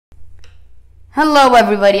Hello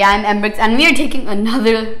everybody, I'm mbrickz and we are taking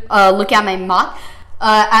another look at my MOC.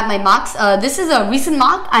 MOCs. This is a recent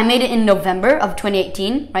MOC. I made it in November of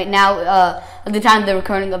 2018. Right now, at the time of the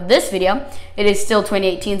recording of this video, it is still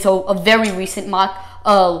 2018, so a very recent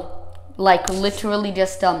MOC, like literally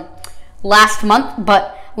just last month.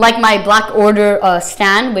 But like my Black Order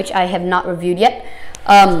stand, which I have not reviewed yet,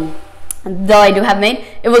 though I do have made,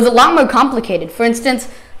 it was a lot more complicated. For instance,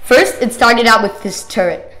 first it started out with this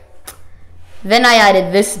turret. Then I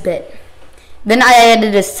added this bit. Then I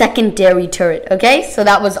added a secondary turret, okay? So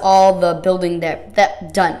that was all the building there,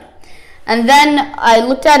 done. And then I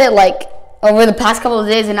looked at it like over the past couple of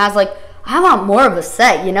days and I was like, I want more of a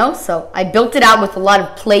set, you know? So I built it out with a lot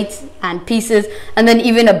of plates and pieces and then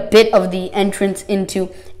even a bit of the entrance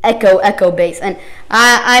into Echo base. And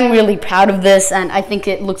I'm really proud of this and I think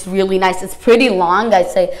it looks really nice. It's pretty long,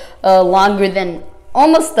 I'd say longer than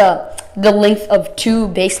almost the length of 2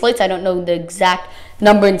 base plates. I don't know the exact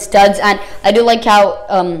number in studs, and I do like how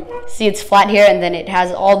see it's flat here and then it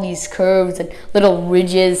has all these curves and little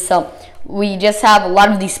ridges. So we just have a lot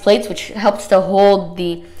of these plates, which helps to hold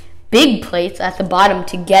the big plates at the bottom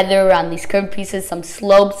together around these curved pieces. Some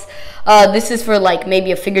slopes. This is for like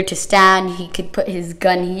maybe a figure to stand. He could put his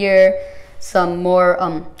gun here. Some more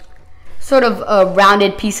sort of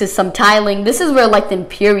rounded pieces, some tiling. This is where like the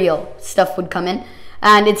Imperial stuff would come in.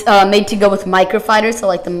 And it's made to go with microfighters, so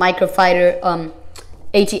like the microfighter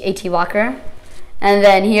AT Walker. And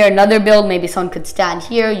then here another build, maybe someone could stand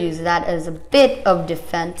here, use that as a bit of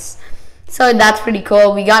defense. So that's pretty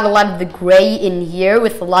cool. We got a lot of the gray in here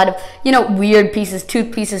with a lot of, you know, weird pieces,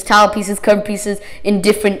 tooth pieces, tile pieces, curved pieces in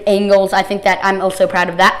different angles. I think that I'm also proud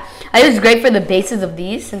of that. I think it's great for the bases of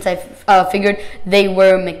these since I figured they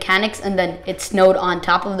were mechanics and then it snowed on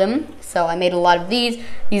top of them. So I made a lot of these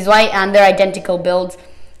white, and they're identical builds.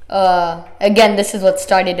 Again, this is what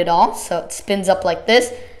started it all. So it spins up like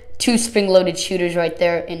this. 2 spring-loaded shooters right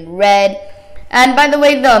there in red. And by the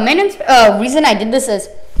way, the main reason I did this is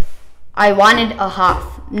I wanted a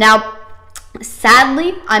Hoth. Now,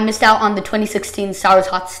 sadly, I missed out on the 2016 Star Wars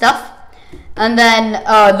Hoth stuff. And then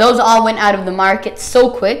those all went out of the market so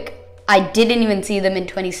quick. I didn't even see them in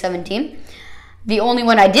 2017. The only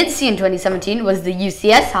one I did see in 2017 was the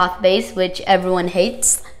UCS Hoth base, which everyone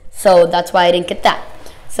hates. So that's why I didn't get that.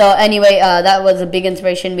 So anyway, that was a big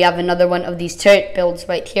inspiration. We have another one of these turret builds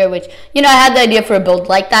right here, which, you know, I had the idea for a build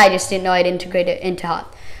like that. I just didn't know I'd integrate it into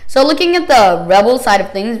Hoth. So looking at the Rebel side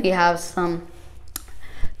of things, we have some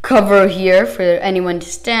cover here for anyone to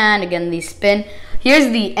stand. Again, these spin.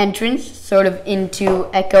 Here's the entrance sort of into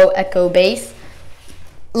Echo base,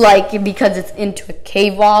 like because it's into a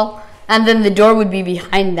cave wall. And then the door would be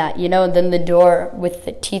behind that, you know, then the door with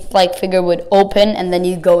the teeth-like figure would open and then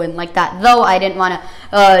you go in like that. Though I didn't want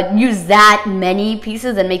to use that many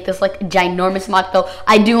pieces and make this like a ginormous MOC, though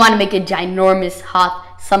I do want to make a ginormous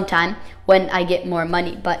Hoth sometime when I get more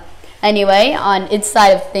money. But anyway, on its side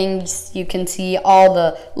of things, you can see all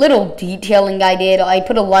the little detailing I did. I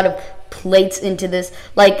put a lot of plates into this.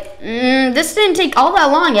 Like, this didn't take all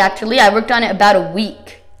that long, actually. I worked on it about a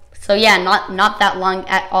week. So yeah, not that long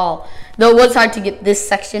at all. Though it was hard to get this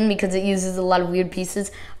section because it uses a lot of weird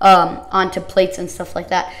pieces onto plates and stuff like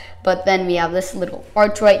that. But then we have this little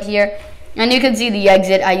arch right here. And you can see the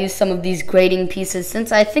exit. I used some of these grading pieces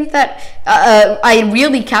since I think that I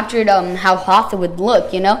really captured how Hoth would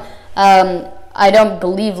look, you know. I don't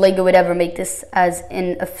believe LEGO would ever make this as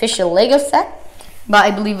an official LEGO set. But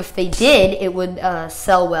I believe if they did, it would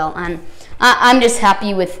sell well. And I'm just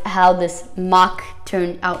happy with how this MOC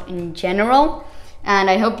turned out in general. And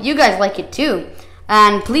I hope you guys like it too.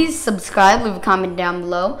 And please subscribe, leave a comment down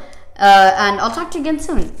below. And I'll talk to you again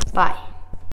soon. Bye.